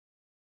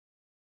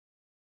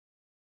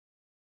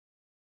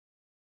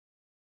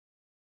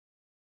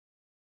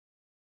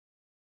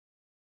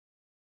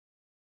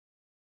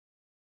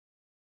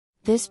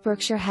This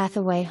Berkshire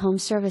Hathaway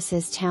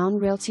HomeServices Towne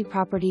Realty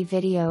property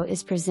video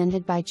is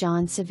presented by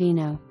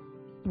Savino.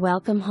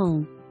 Welcome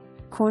home.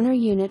 Corner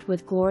unit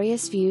with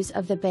glorious views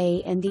of the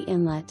Bay and the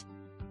Inlet.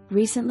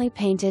 Recently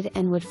painted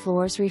and wood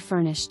floors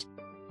refurnished.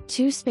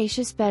 2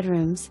 spacious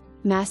bedrooms,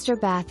 master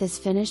bath is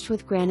finished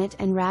with granite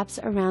and wraps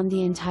around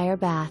the entire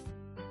bath.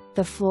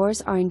 The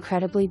floors are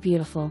incredibly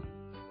beautiful.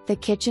 The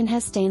kitchen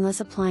has stainless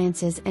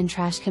appliances and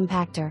trash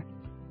compactor.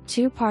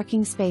 2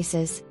 parking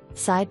spaces,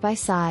 side by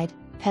side,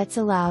 pets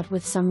allowed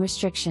with some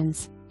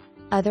restrictions.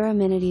 Other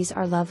amenities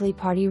are lovely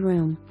party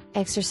room,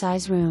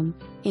 exercise room,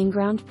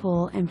 inground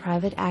pool and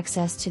private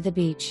access to the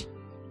beach.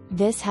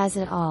 This has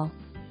it all.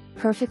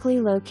 Perfectly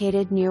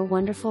located near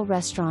wonderful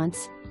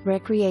restaurants,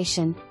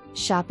 recreation,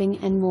 shopping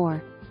and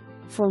more.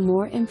 For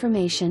more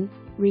information,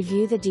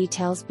 review the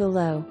details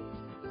below.